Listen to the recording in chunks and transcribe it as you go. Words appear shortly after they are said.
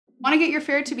Want to get your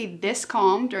ferret to be this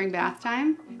calm during bath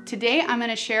time? Today I'm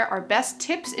going to share our best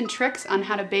tips and tricks on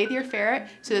how to bathe your ferret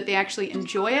so that they actually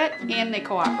enjoy it and they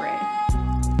cooperate.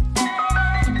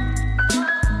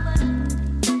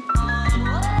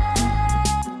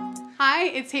 Hi,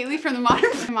 it's Haley from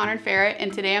the Modern Ferret,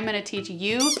 and today I'm going to teach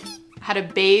you how to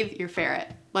bathe your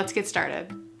ferret. Let's get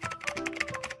started.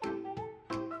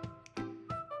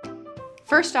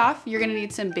 First off, you're gonna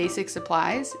need some basic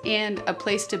supplies and a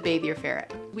place to bathe your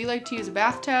ferret. We like to use a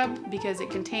bathtub because it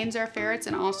contains our ferrets,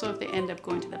 and also if they end up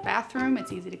going to the bathroom,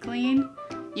 it's easy to clean.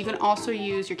 You can also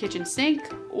use your kitchen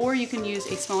sink, or you can use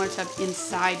a smaller tub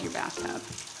inside your bathtub.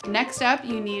 Next up,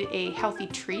 you need a healthy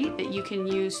treat that you can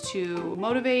use to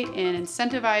motivate and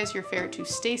incentivize your ferret to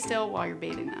stay still while you're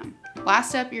bathing them.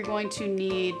 Last up, you're going to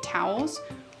need towels.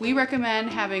 We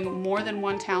recommend having more than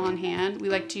one towel on hand. We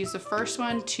like to use the first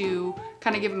one to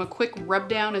kind of give them a quick rub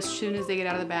down as soon as they get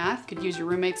out of the bath. You could use your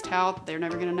roommate's towel, they're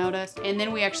never gonna notice. And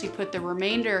then we actually put the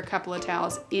remainder couple of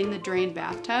towels in the drained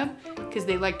bathtub because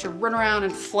they like to run around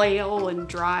and flail and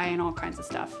dry and all kinds of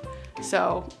stuff.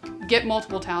 So get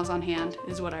multiple towels on hand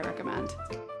is what I recommend.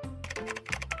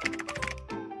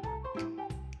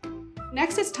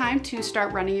 Next, it's time to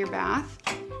start running your bath.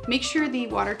 Make sure the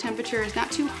water temperature is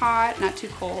not too hot, not too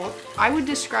cold. I would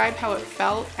describe how it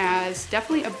felt as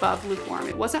definitely above lukewarm.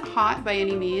 It wasn't hot by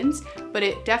any means, but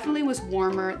it definitely was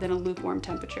warmer than a lukewarm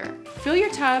temperature. Fill your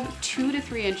tub 2 to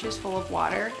 3 inches full of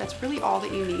water. That's really all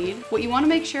that you need. What you want to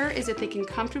make sure is that they can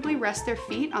comfortably rest their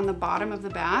feet on the bottom of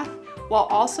the bath while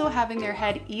also having their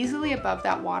head easily above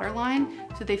that water line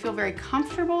so they feel very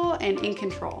comfortable and in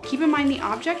control. Keep in mind the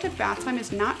object of bath time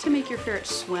is not to make your ferret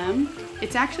swim.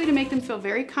 It's actually to make them feel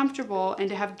very comfortable and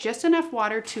to have just enough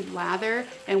water to lather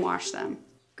and wash them.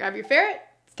 Grab your ferret,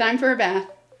 it's time for a bath.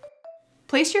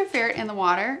 Place your ferret in the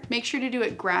water. Make sure to do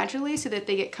it gradually so that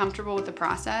they get comfortable with the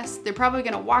process. They're probably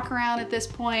gonna walk around at this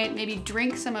point, maybe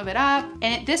drink some of it up.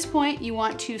 And at this point, you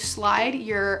want to slide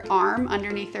your arm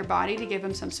underneath their body to give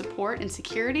them some support and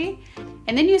security.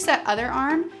 And then use that other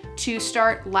arm to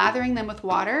start lathering them with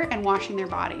water and washing their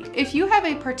body. If you have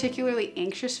a particularly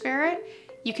anxious ferret,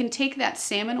 you can take that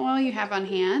salmon oil you have on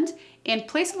hand and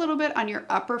place a little bit on your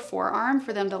upper forearm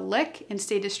for them to lick and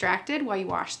stay distracted while you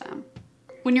wash them.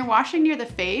 When you're washing near the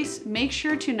face, make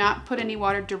sure to not put any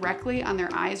water directly on their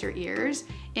eyes or ears.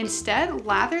 Instead,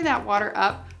 lather that water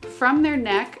up from their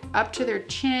neck up to their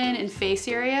chin and face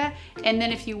area, and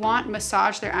then if you want,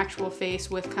 massage their actual face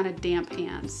with kind of damp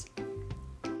hands.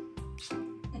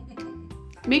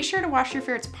 Make sure to wash your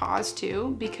ferret's paws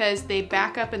too, because they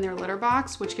back up in their litter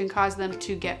box, which can cause them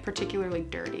to get particularly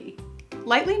dirty.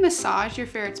 Lightly massage your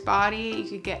ferret's body. You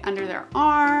could get under their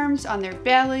arms, on their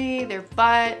belly, their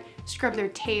butt, scrub their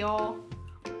tail.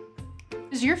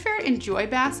 Does your ferret enjoy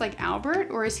baths like Albert,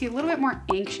 or is he a little bit more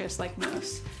anxious like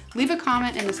Moose? Leave a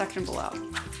comment in the section below.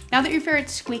 Now that your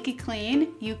ferret's squeaky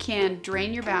clean, you can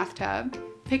drain your bathtub,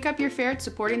 pick up your ferret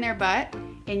supporting their butt,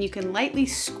 and you can lightly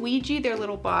squeegee their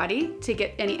little body to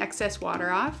get any excess water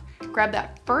off. Grab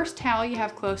that first towel you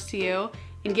have close to you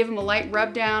and give them a light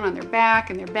rub down on their back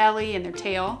and their belly and their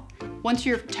tail. Once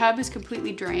your tub is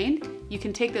completely drained, you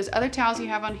can take those other towels you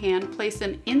have on hand, place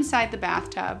them inside the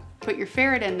bathtub, put your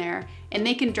ferret in there, and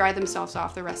they can dry themselves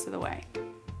off the rest of the way.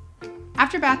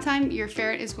 After bath time, your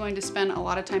ferret is going to spend a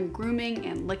lot of time grooming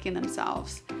and licking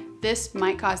themselves. This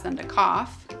might cause them to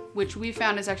cough, which we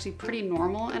found is actually pretty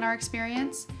normal in our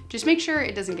experience. Just make sure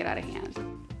it doesn't get out of hand.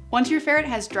 Once your ferret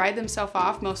has dried themselves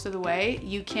off most of the way,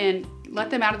 you can let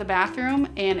them out of the bathroom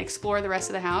and explore the rest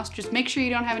of the house. Just make sure you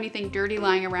don't have anything dirty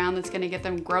lying around that's gonna get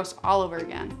them gross all over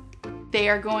again. They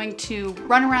are going to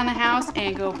run around the house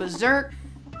and go berserk,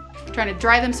 trying to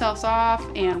dry themselves off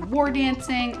and war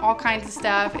dancing, all kinds of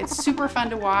stuff. It's super fun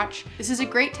to watch. This is a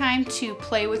great time to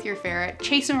play with your ferret,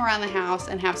 chase them around the house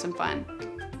and have some fun.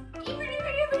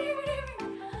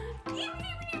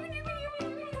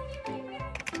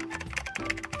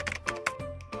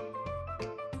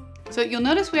 So you'll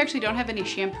notice we actually don't have any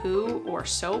shampoo or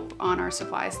soap on our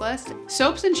supplies list.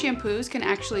 Soaps and shampoos can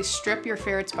actually strip your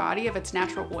ferret's body of its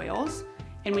natural oils.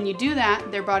 And when you do that,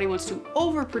 their body wants to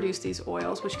overproduce these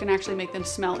oils, which can actually make them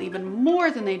smell even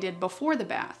more than they did before the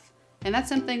bath. And that's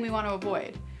something we want to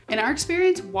avoid. In our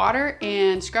experience, water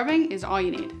and scrubbing is all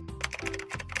you need.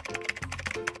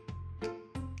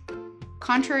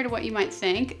 Contrary to what you might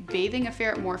think, bathing a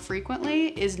ferret more frequently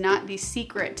is not the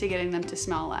secret to getting them to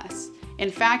smell less. In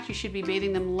fact, you should be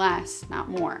bathing them less, not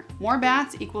more. More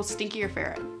baths equals stinkier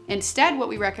ferret. Instead, what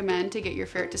we recommend to get your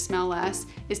ferret to smell less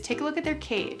is take a look at their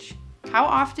cage. How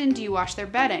often do you wash their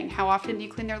bedding? How often do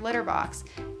you clean their litter box?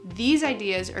 These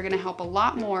ideas are gonna help a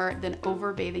lot more than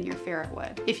over-bathing your ferret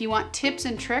would. If you want tips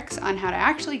and tricks on how to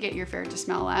actually get your ferret to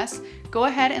smell less, go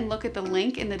ahead and look at the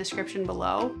link in the description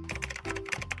below.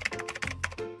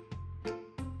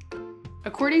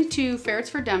 According to Ferrets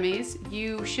for Dummies,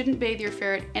 you shouldn't bathe your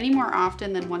ferret any more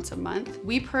often than once a month.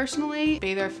 We personally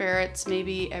bathe our ferrets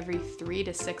maybe every 3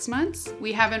 to 6 months.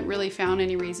 We haven't really found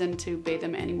any reason to bathe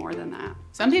them any more than that.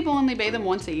 Some people only bathe them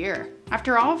once a year.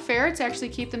 After all, ferrets actually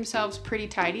keep themselves pretty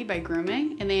tidy by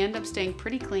grooming, and they end up staying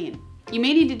pretty clean. You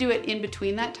may need to do it in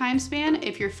between that time span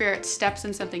if your ferret steps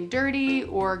in something dirty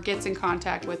or gets in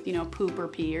contact with, poop or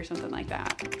pee or something like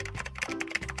that.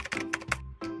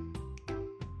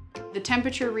 The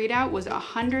temperature readout was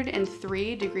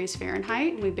 103 degrees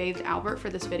Fahrenheit. We bathed Albert for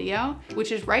this video,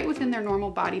 which is right within their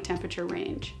normal body temperature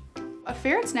range. A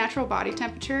ferret's natural body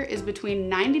temperature is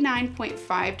between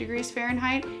 99.5 degrees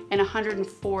Fahrenheit and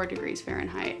 104 degrees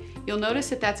Fahrenheit. You'll notice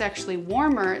that that's actually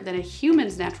warmer than a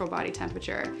human's natural body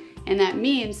temperature. And that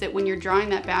means that when you're drawing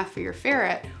that bath for your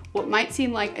ferret, what might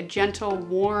seem like a gentle,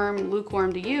 warm,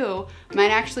 lukewarm to you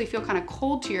might actually feel kind of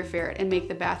cold to your ferret and make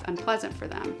the bath unpleasant for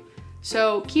them.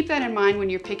 So keep that in mind when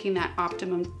you're picking that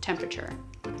optimum temperature.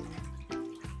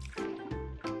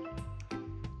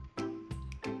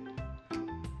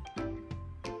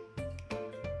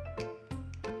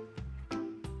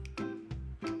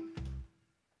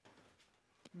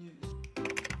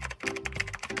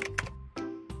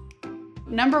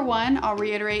 Number one, I'll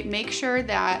reiterate, make sure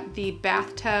that the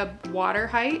bathtub water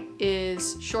height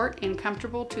is short and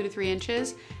comfortable, 2 to 3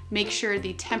 inches. Make sure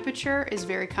the temperature is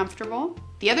very comfortable.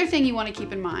 The other thing you want to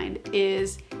keep in mind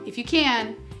is, if you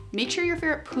can, make sure your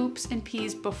ferret poops and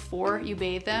pees before you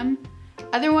bathe them.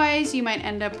 Otherwise, you might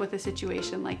end up with a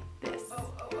situation like this.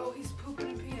 Oh, he's pooping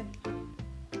and peeing.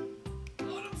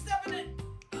 Oh, don't step in it.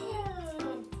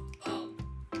 Oh.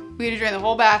 We had to drain the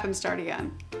whole bath and start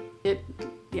again.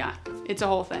 Yeah, it's a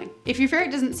whole thing. If your ferret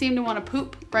doesn't seem to want to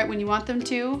poop right when you want them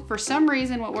to, for some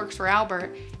reason what works for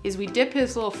Albert is we dip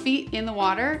his little feet in the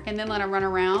water and then let him run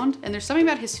around, and there's something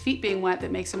about his feet being wet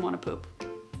that makes him want to poop.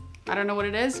 I don't know what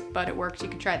it is, but it works. You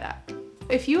can try that.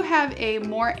 If you have a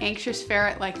more anxious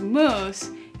ferret like Moose,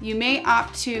 you may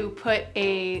opt to put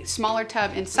a smaller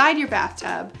tub inside your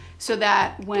bathtub so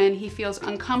that when he feels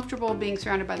uncomfortable being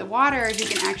surrounded by the water, he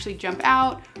can actually jump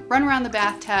out, run around the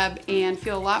bathtub, and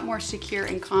feel a lot more secure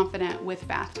and confident with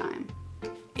bath time.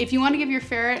 If you want to give your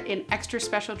ferret an extra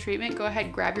special treatment, go ahead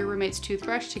and grab your roommate's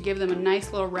toothbrush to give them a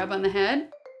nice little rub on the head.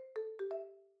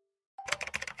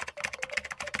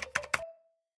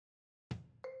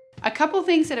 A couple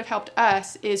things that have helped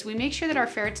us is we make sure that our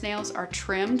ferret's nails are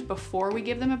trimmed before we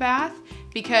give them a bath,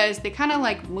 because they kind of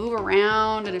like move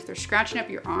around, and if they're scratching up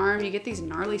your arm, you get these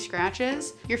gnarly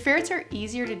scratches. Your ferrets are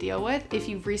easier to deal with if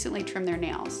you've recently trimmed their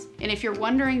nails. And if you're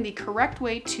wondering the correct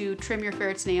way to trim your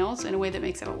ferret's nails in a way that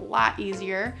makes it a lot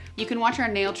easier, you can watch our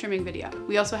nail trimming video.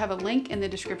 We also have a link in the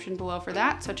description below for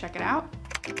that, so check it out.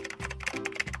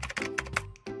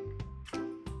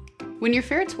 When your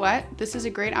ferret's wet, this is a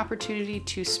great opportunity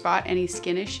to spot any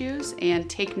skin issues and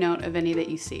take note of any that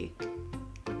you see.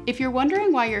 If you're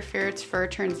wondering why your ferret's fur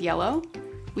turns yellow,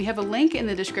 we have a link in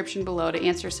the description below to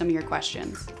answer some of your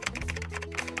questions.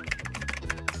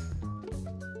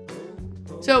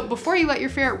 So before you let your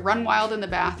ferret run wild in the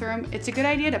bathroom, it's a good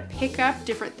idea to pick up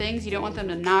different things you don't want them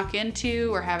to knock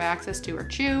into or have access to or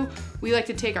chew. We like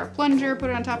to take our plunger, put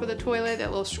it on top of the toilet,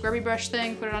 that little scrubby brush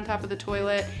thing, put it on top of the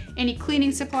toilet. Any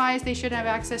cleaning supplies they should have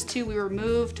access to, we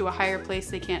remove to a higher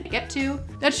place they can't get to.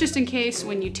 That's just in case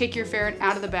when you take your ferret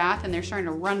out of the bath and they're starting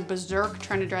to run berserk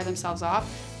trying to dry themselves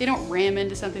off, they don't ram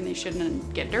into something they shouldn't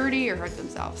and get dirty or hurt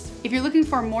themselves. If you're looking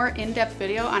for a more in-depth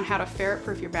video on how to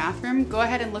ferret-proof your bathroom, go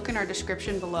ahead and look in our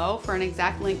description below for an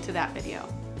exact link to that video.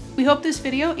 We hope this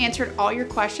video answered all your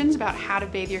questions about how to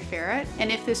bathe your ferret,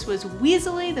 and if this was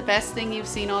weaselly the best thing you've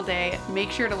seen all day, make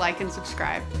sure to like and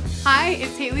subscribe. Hi,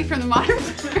 it's Haley from the Modern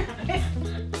Ferret.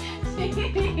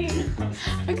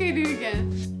 Okay, do it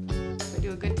again. If I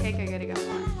do a good take, I gotta go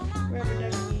more. Rubber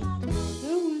ducky.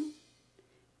 Good one.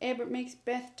 Albert makes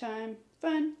bath time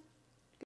fun.